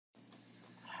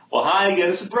Well, hi again.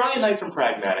 This is Brian Knight from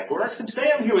Pragmatic Works, and today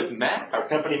I'm here with Matt, our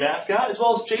company mascot, as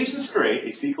well as Jason Strait, a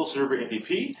SQL Server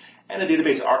MVP and a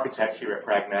database architect here at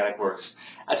Pragmatic Works.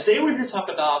 Today we're here to talk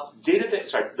about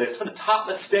some of the top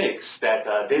mistakes that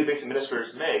database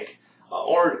administrators make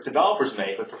or developers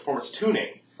make with performance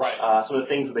tuning. Right. Some of the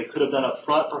things that they could have done up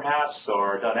front, perhaps,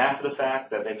 or done after the fact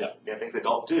that they just things they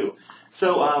don't do.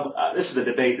 So this is a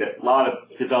debate that a lot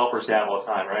of developers have all the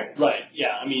time, right? Right.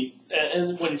 Yeah. I mean,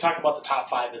 and when you talk about the top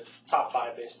five, it's top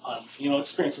five based on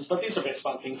experiences, but these are based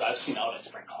on things I've seen out at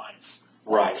different clients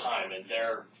all the time, and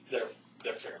they're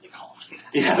fairly common.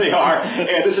 Yeah, they are. And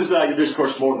this is there's of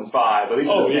course more than five, but these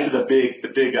are the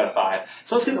big five.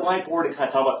 So let's get the whiteboard and kind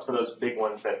of talk about some of those big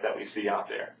ones that we see out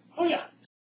there. Oh yeah.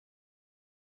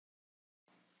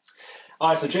 All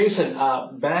right, so Jason,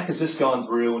 Mac has just gone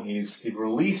through and he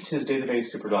released his database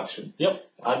to production.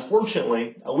 Yep.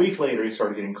 Unfortunately, a week later, he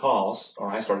started getting calls, or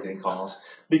I started getting calls,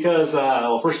 because,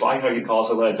 well, first of all, I started getting calls,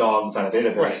 so I let a dog inside a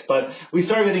database. Right. But we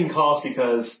started getting calls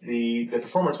because the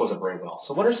performance wasn't very well.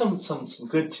 So what are some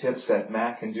good tips that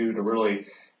Mac can do to really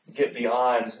get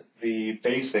beyond the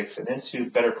basics and into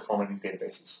better performing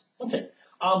databases? Okay.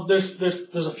 There's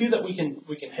a few that we can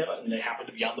hit, and they happen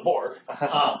to be on the board.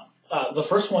 The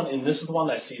first one, and this is the one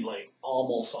that I see like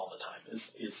almost all the time,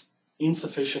 is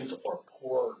insufficient or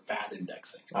poor bad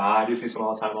indexing. I do see some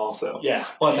all the time also. Yeah.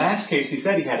 Well, in Mac's case, he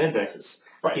said he had indexes.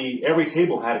 Right. Every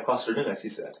table had a clustered index, he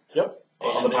said. Yep.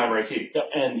 On the primary key. Yep.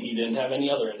 And he didn't have any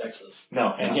other indexes.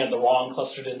 No. And he had the wrong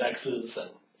clustered indexes,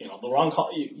 and the wrong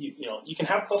you can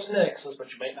have clustered indexes,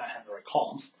 but you might not have the right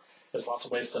columns. There's lots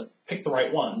of ways to pick the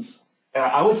right ones.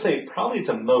 I would say probably it's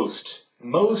a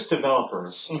most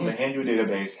developers in the hand you a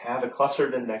database have a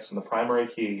clustered index in the primary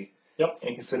key. Yep.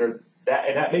 And consider that,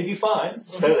 and that may be fine.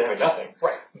 It's better than having nothing.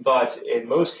 Right. But in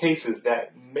most cases,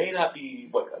 that may not be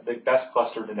what the best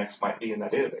clustered index might be in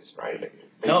that database, right?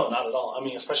 No, not at all. I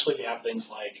mean, especially if you have things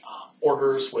like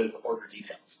orders with order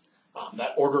details.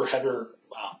 That order header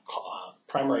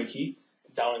primary key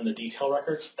down in the detail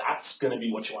records, that's going to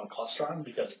be what you want to cluster on,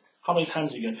 because how many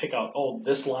times are you going to pick out,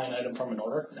 this line item from an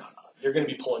order? No. You're going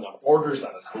to be pulling up orders at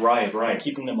a time. Right. And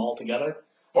keeping them all together.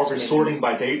 Or if you're sorting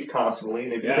by dates constantly,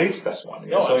 maybe the date's the best one.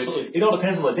 So absolutely. It all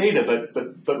depends on the data,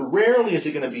 but rarely is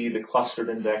it going to be the clustered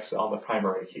index on the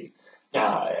primary key.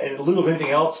 Yeah. And in lieu of anything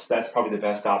else, that's probably the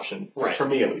best option, for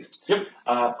me at least. Yep.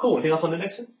 Cool. Anything else on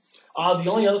indexing? The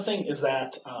only other thing is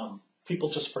that people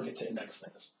just forget to index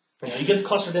things. You get the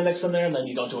clustered index in there, and then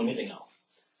you don't do anything else.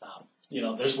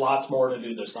 There's lots more to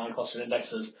do. There's non-clustered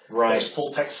indexes. Right. There's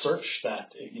full text search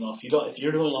that, if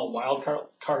you're doing all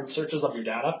wildcard searches of your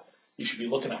data, you should be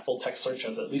looking at full text search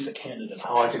as at least a candidate option.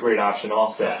 Oh, that's a great option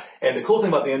also. Yeah. And the cool thing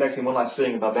about the indexing, one last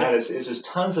thing about that is there's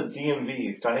tons of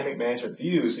DMVs, dynamic management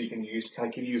views, that you can use to kind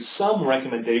of give you some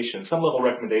recommendations, some level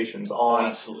recommendations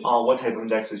on what type of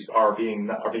indexes are being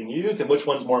used and which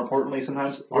ones, more importantly,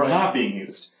 sometimes are not being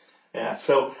used. Yeah.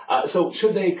 So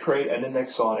should they create an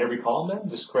index on every column then?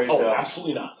 Just create?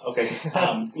 Absolutely not. Okay.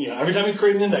 Every time you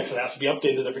create an index, it has to be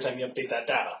updated every time you update that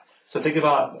data. So think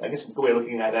about, I guess the way of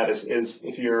looking at that is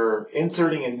if you're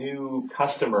inserting a new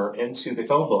customer into the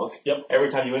phone book, every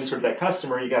time you insert that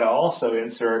customer, you got to also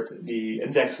insert the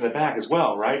index in the back as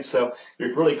well, right? So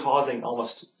you're really causing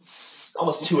almost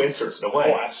two inserts in a way.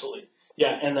 Oh, absolutely.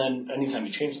 Yeah, and then anytime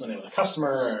you change the name of the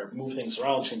customer or move things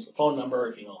around, change the phone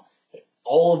number,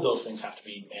 all of those things have to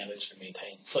be managed and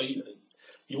maintained. So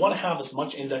you want to have as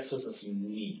much indexes as you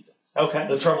need. Okay.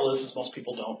 The trouble is most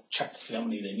people don't check to see how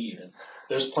many they need, and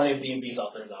there's plenty of DMVs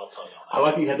out there that'll tell you. I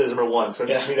like that you had that number one. So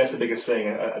to me, that's the biggest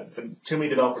thing. Too many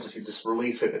developers, if you just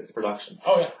release it into production.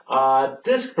 Oh yeah.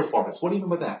 Disk performance. What do you mean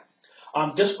by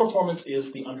that? Disk performance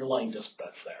is the underlying disk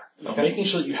that's there. Making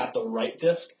sure that you have the right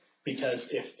disk, because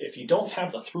if you don't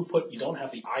have the throughput, you don't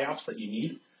have the IOPS that you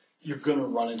need, you're going to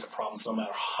run into problems no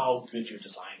matter how good your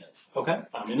design is. Okay.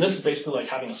 And this is basically like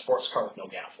having a sports car with no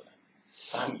gas in it.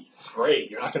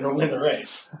 Great, you're not going to win the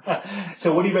race.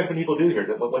 So what do you recommend people do here?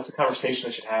 What's the conversation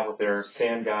they should have with their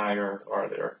SAN guy or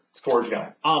their storage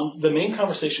guy? The main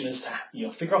conversation is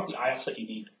to figure out the IOPS that you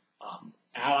need,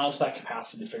 add on to that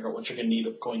capacity to figure out what you're going to need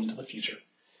going into the future,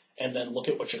 and then look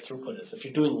at what your throughput is. If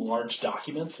you're doing large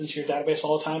documents into your database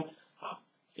all the time,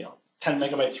 10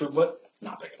 megabyte throughput,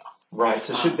 not big enough. Right.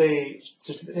 So they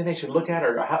should look at,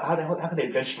 or how can they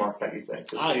benchmark that, you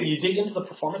think? You dig into the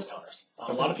performance counters.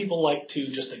 A lot of people like to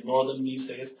just ignore them these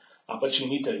days, but you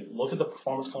need to look at the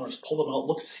performance counters, pull them out,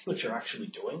 look to see what you're actually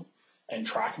doing, and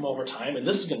track them over time. And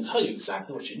this is going to tell you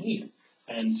exactly what you need.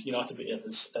 And at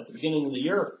the beginning of the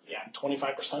year,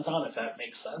 25% on if that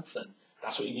makes sense, and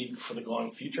That's what you need for the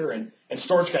going future, and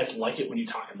storage guys like it when you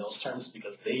talk in those terms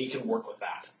because they can work with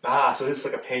that. So this is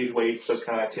like a page weights, those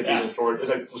kind of activities in storage. It's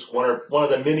like just one of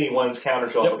the many ones counter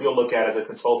you'll look at as a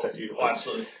consultant usually. Oh,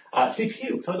 absolutely.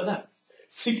 CPU, tell me about that.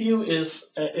 CPU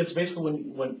is it's basically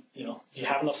when you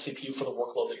have enough CPU for the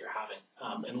workload that you're having,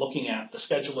 and looking at the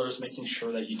schedulers, making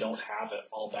sure that you don't have it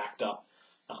all backed up.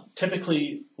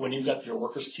 Typically, when you've got your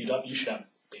workers queued up, you should have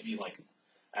maybe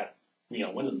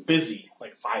when it's busy,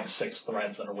 like 5, 6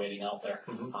 threads that are waiting out there.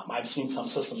 Mm-hmm. I've seen some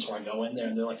systems where I go in there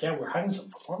and they're like, yeah, we're having some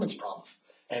performance problems.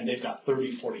 And they've got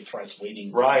 30, 40 threads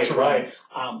waiting. Right.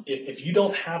 If you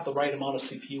don't have the right amount of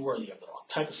CPU, or you have the wrong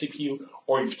type of CPU,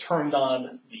 or you've turned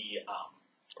on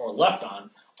or left on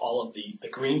all of the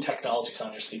green technologies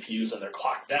on your CPUs and they're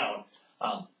clocked down,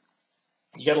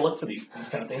 you got to look for these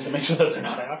kind of things and make sure that they're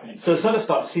not happening. So it's not just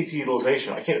about CPU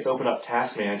utilization. I can't just open up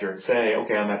Task Manager and say,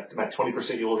 okay, I'm at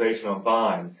 20% utilization, I'm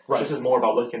fine. Right. This is more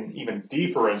about looking even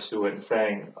deeper into it and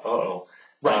saying,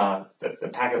 the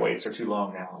packet weights are too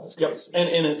long now. Yep,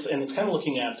 and it's kind of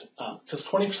looking at because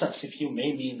 20% CPU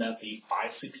may mean that the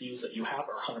 5 CPUs that you have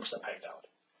are 100% pegged out.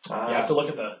 You have to look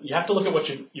at what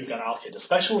you've got allocated,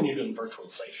 especially when you're doing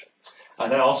virtualization.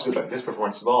 And that also goes back to disk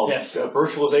performance involved. Yes.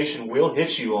 Virtualization will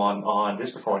hit you on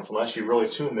disk performance unless you really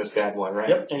tune this bad boy, right?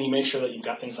 Yep, and you make sure that you've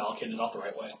got things allocated out the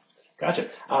right way.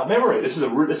 Gotcha. Memory. This is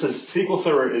SQL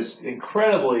Server is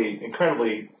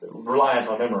incredibly reliant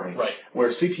on memory. Right. Where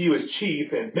CPU is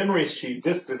cheap and memory is cheap.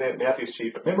 Disk is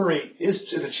cheap, but memory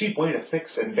is a cheap way to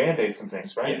fix and band-aid some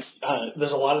things, right? Yes.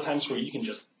 There's a lot of times where you can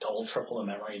just double, triple the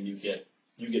memory and you get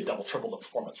double, triple the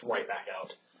performance right back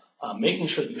out. Making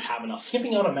sure that you have enough.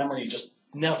 Skipping out on memory just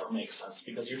never makes sense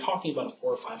because you're talking about a $400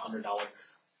 or $500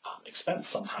 expense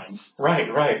sometimes. Right.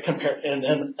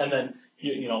 And then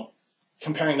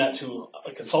comparing that to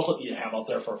a consultant you have out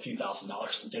there for a few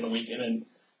 $1,000s in a week, and then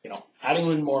adding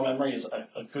in more memory is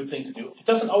a good thing to do. It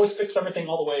doesn't always fix everything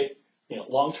all the way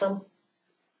long term,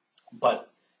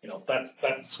 but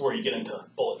that's where you get into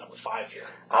bullet number 5 here.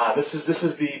 This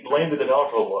is the blame the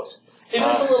developer was. It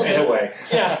is a little bit in a way.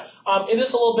 Yeah, it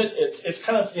is a little bit. It's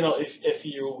kind of if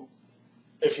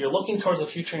you're looking towards the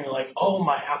future and you're like, oh,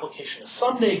 my application is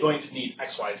someday going to need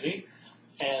X, Y, Z,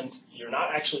 and you're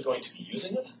not actually going to be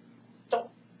using it, don't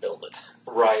build it.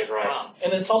 Right.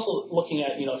 And it's also looking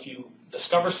at if you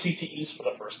discover CTEs for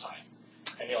the first time,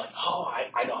 and you're like, oh,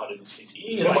 I know how to do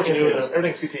CTE.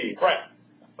 Everything's CTEs. Right.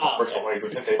 First of all, you go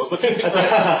 10 tables. Looking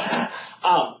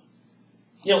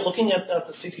at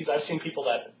the CTs, I've seen people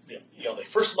that they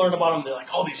first learn about them. They're like,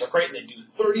 oh, these are great, and they do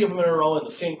 30 of them in a row in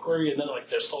the same query, and then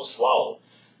they're so slow.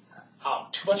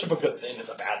 Too much of a good thing is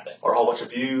a bad thing. Or a whole bunch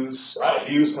of views, right.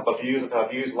 views. A lot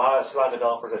of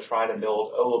developers are trying to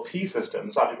build OOP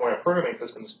systems, object-oriented programming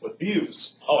systems with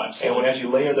views. Oh, absolutely. And when as you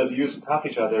layer the views on top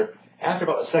of each other, after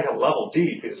about the second level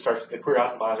deep, the query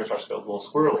optimizer starts to go a little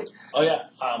squirrely. Oh yeah,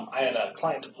 I had a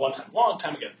client one time, long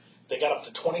time ago. They got up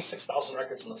to 26,000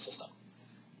 records in the system,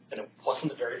 and it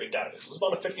wasn't a very big database. It was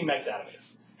about a 50 meg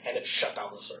database, and it shut down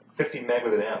the server. 50 meg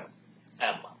with an M.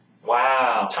 M.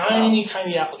 Wow.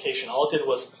 Tiny application. All it did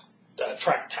was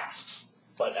track tasks.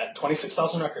 But at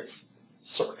 26,000 records,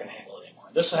 server couldn't handle it anymore.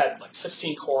 This had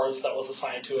 16 cores that was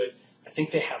assigned to it. I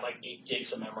think they had 8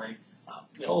 gigs of memory.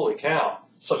 Holy cow.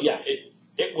 So yeah,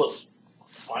 it was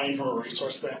fine from a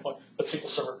resource standpoint, but SQL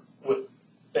Server,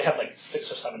 they had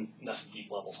 6 or 7 nested deep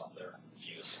levels on their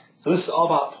views. So this is all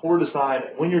about poor design.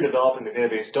 When you're developing the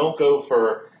database, don't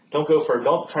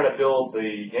try to build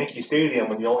the Yankee Stadium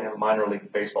when you only have a minor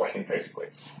league baseball team, basically.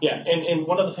 Yeah, and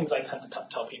one of the things I tend to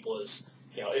tell people is,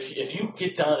 if you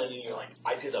get done and you're like,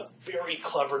 I did a very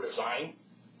clever design,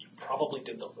 you probably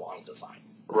did the wrong design.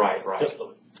 Right. Because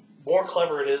the more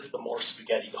clever it is, the more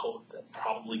spaghetti code that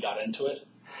probably got into it.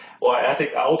 Well, I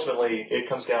think ultimately it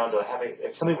comes down to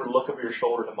if somebody were to look over your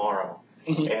shoulder tomorrow,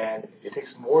 mm-hmm. and it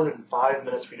takes more than 5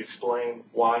 minutes for you to explain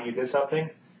why you did something,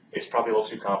 it's probably a little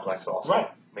too complex also. Right.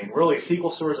 I mean, really,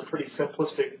 SQL Server is a pretty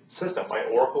simplistic system, like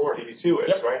Oracle or DB2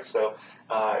 is, right? So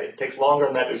it takes longer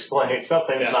than that to explain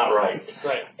something's not right.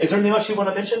 Right. Is there anything else you want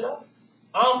to mention, though?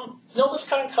 No, this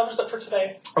kind of covers it for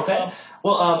today. Okay.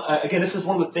 Again, this is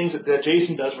one of the things that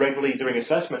Jason does regularly during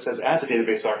assessments as a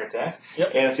database architect.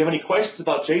 Yep. And if you have any questions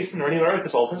about Jason or any of our other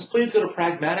consultants, please go to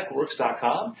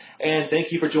pragmaticworks.com. And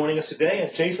thank you for joining us today.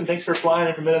 And Jason, thanks for flying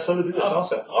in from Minnesota to do this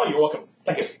also. Oh, you're welcome.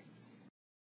 Thanks.